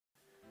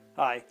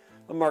Hi,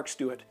 I'm Mark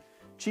Stuyt,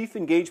 Chief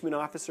Engagement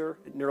Officer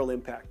at Neural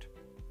Impact.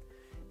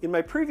 In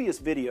my previous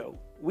video,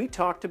 we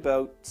talked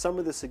about some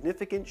of the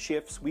significant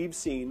shifts we've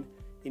seen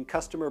in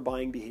customer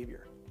buying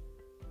behavior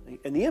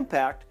and the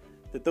impact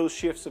that those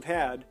shifts have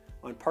had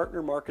on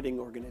partner marketing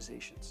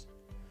organizations.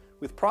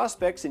 With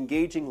prospects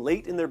engaging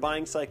late in their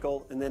buying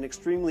cycle and then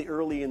extremely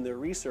early in their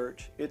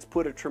research, it's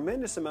put a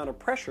tremendous amount of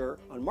pressure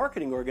on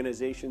marketing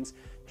organizations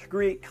to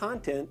create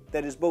content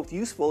that is both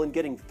useful in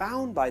getting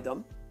found by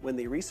them when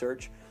they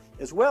research,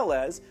 as well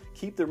as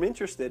keep them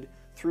interested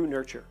through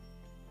nurture.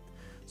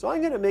 So I'm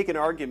going to make an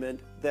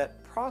argument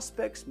that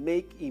prospects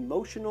make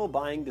emotional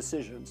buying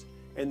decisions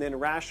and then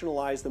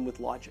rationalize them with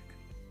logic.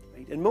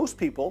 Right? And most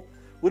people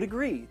would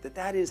agree that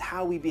that is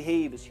how we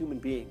behave as human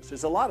beings.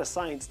 There's a lot of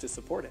science to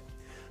support it.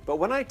 But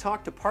when I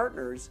talk to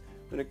partners,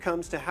 when it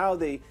comes to how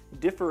they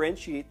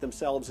differentiate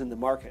themselves in the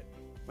market,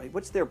 right,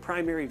 what's their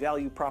primary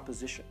value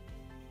proposition?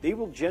 They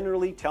will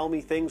generally tell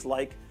me things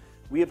like,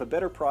 we have a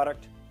better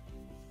product,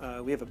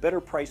 we have a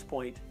better price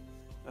point,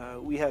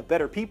 we have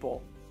better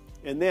people,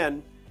 and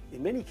then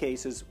in many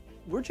cases,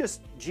 we're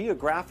just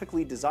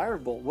geographically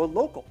desirable, we're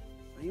local.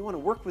 You want to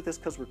work with us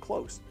because we're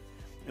close.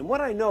 And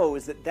what I know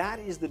is that that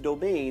is the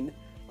domain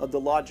of the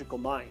logical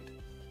mind.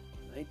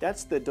 Right?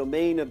 That's the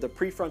domain of the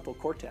prefrontal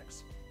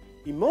cortex.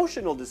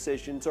 Emotional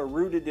decisions are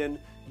rooted in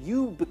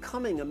you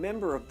becoming a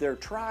member of their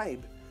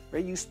tribe.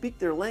 Right? You speak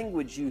their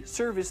language, you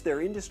service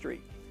their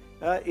industry.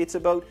 It's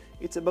about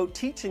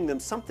teaching them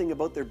something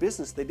about their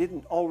business they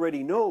didn't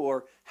already know,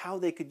 or how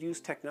they could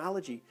use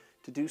technology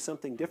to do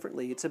something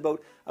differently. It's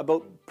about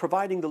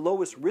providing the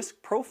lowest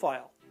risk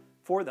profile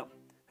for them.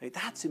 Right?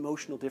 That's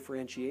emotional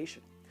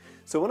differentiation.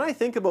 So when I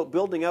think about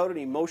building out an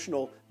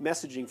emotional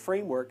messaging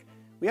framework,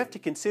 we have to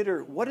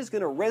consider what is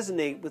going to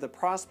resonate with a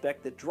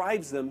prospect that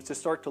drives them to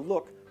start to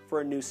look for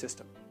a new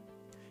system.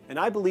 And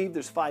I believe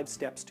there's 5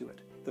 steps to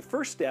it. The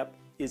first step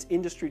is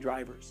industry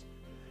drivers.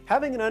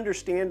 Having an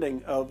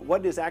understanding of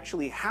what is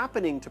actually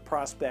happening to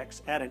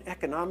prospects at an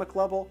economic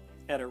level,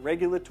 at a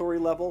regulatory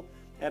level,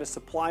 at a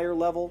supplier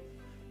level,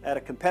 at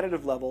a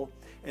competitive level,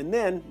 and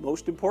then,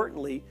 most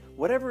importantly,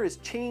 whatever is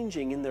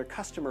changing in their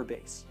customer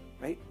base,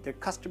 right? Their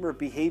customer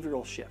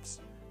behavioral shifts.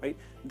 Right?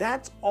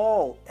 That's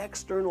all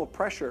external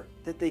pressure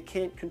that they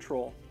can't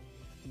control.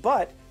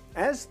 But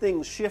as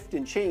things shift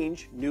and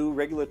change, new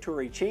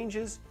regulatory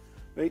changes,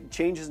 right?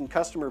 Changes in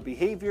customer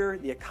behavior,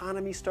 the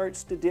economy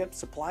starts to dip,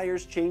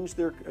 suppliers change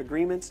their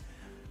agreements,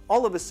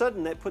 all of a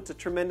sudden that puts a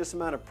tremendous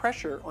amount of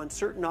pressure on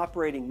certain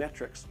operating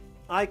metrics.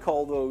 I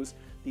call those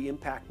the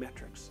impact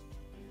metrics.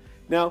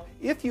 Now,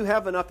 if you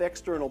have enough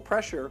external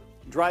pressure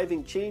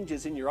driving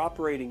changes in your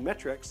operating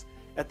metrics,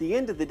 at the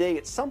end of the day,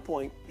 at some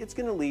point, it's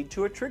going to lead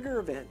to a trigger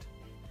event.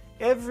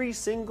 Every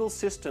single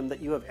system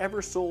that you have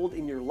ever sold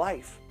in your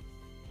life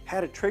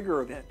had a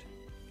trigger event,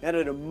 had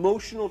an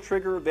emotional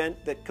trigger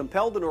event that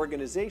compelled an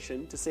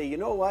organization to say, you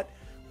know what,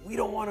 we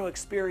don't want to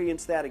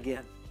experience that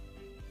again.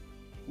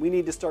 We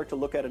need to start to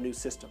look at a new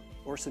system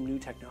or some new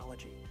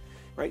technology.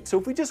 Right? So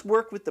if we just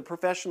work with the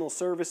professional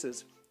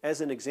services as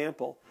an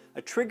example,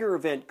 a trigger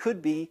event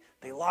could be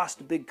they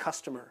lost a big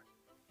customer,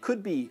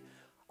 could be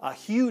a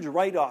huge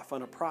write-off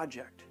on a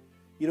project.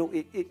 You know,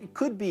 it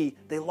could be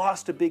they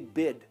lost a big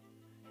bid.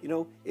 You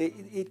know,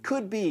 it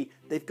could be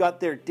they've got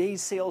their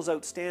days sales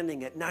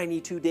outstanding at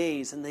 92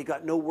 days and they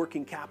got no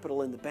working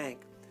capital in the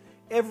bank.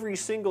 Every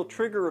single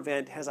trigger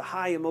event has a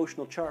high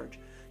emotional charge.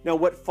 Now,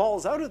 what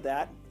falls out of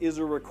that is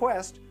a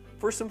request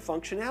for some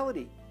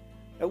functionality,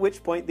 at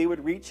which point they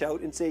would reach out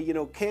and say, you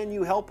know, can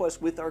you help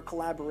us with our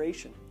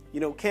collaboration?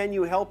 You know, can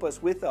you help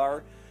us with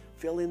our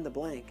fill in the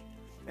blank?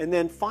 And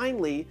then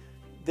finally,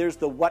 there's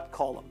the what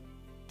column.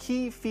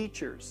 Key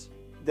features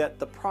that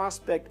the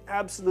prospect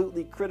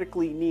absolutely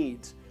critically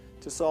needs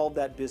to solve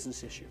that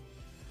business issue.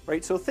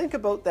 Right? So think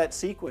about that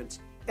sequence.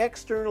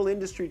 External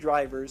industry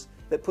drivers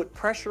that put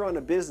pressure on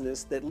a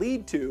business that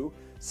lead to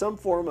some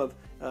form of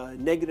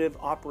negative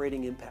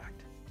operating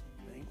impact.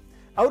 Right?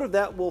 Out of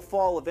that will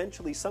fall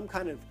eventually some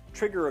kind of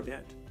trigger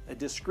event, a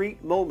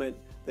discrete moment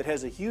that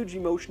has a huge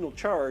emotional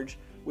charge,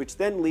 which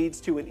then leads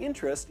to an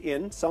interest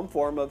in some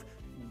form of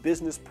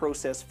business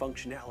process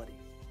functionality.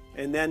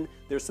 And then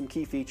there's some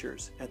key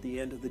features at the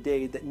end of the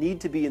day that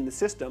need to be in the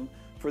system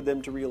for them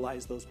to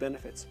realize those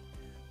benefits.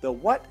 The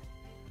what,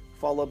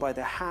 followed by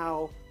the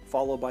how,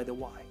 followed by the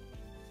why.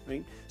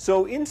 Right?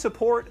 So in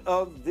support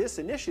of this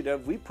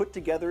initiative, we put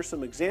together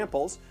some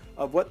examples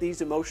of what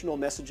these emotional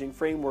messaging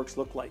frameworks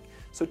look like.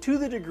 So to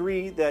the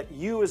degree that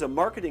you as a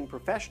marketing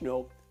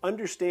professional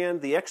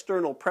understand the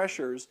external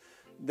pressures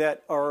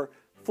that are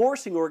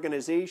forcing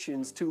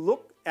organizations to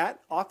look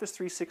at Office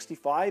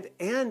 365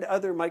 and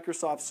other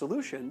Microsoft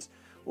solutions,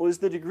 was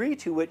the degree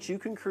to which you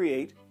can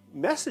create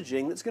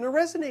messaging that's going to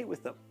resonate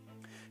with them.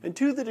 And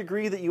to the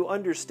degree that you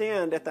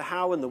understand at the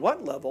how and the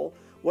what level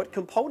what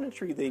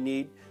componentry they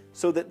need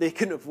so that they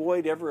can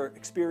avoid ever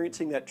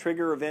experiencing that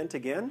trigger event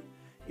again,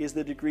 is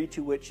the degree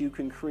to which you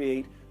can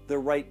create the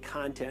right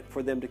content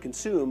for them to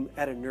consume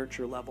at a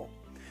nurture level.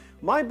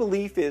 My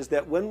belief is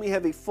that when we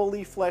have a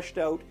fully fleshed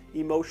out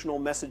emotional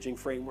messaging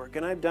framework,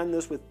 and I've done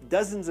this with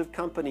dozens of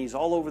companies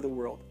all over the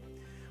world,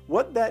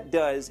 what that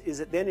does is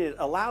then it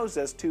allows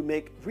us to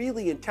make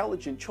really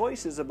intelligent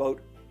choices about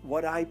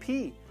what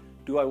IP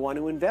do I want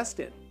to invest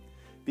in.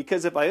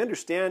 Because if I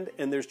understand,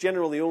 and there's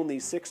generally only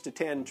 6 to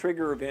 10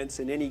 trigger events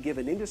in any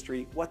given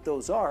industry, what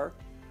those are,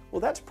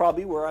 well, that's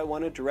probably where I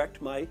want to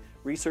direct my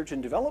research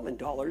and development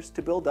dollars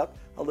to build up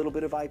a little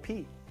bit of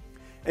IP.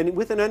 And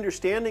with an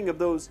understanding of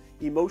those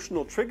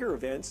emotional trigger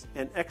events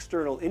and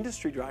external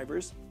industry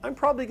drivers, I'm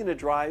probably going to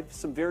drive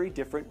some very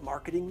different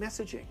marketing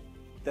messaging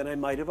than I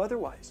might have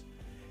otherwise.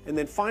 And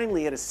then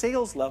finally, at a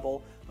sales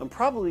level, I'm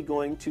probably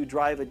going to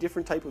drive a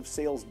different type of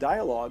sales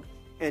dialogue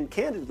and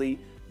candidly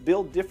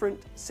build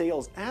different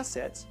sales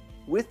assets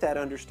with that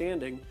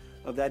understanding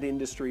of that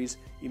industry's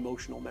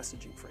emotional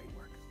messaging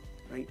framework.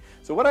 Right?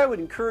 So what I would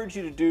encourage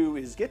you to do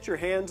is get your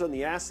hands on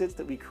the assets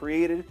that we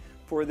created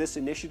for this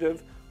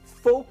initiative.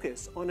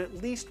 Focus on at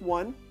least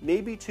one,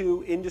 maybe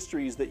two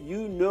industries that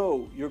you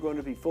know you're going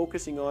to be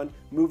focusing on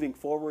moving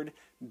forward.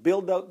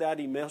 Build out that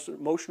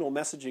emotional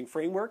messaging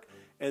framework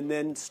and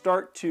then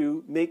start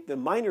to make the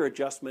minor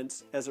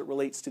adjustments as it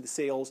relates to the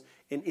sales.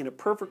 And in a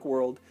perfect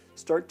world,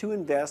 start to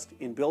invest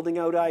in building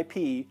out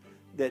IP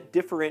that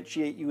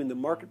differentiate you in the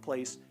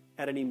marketplace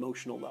at an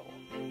emotional level.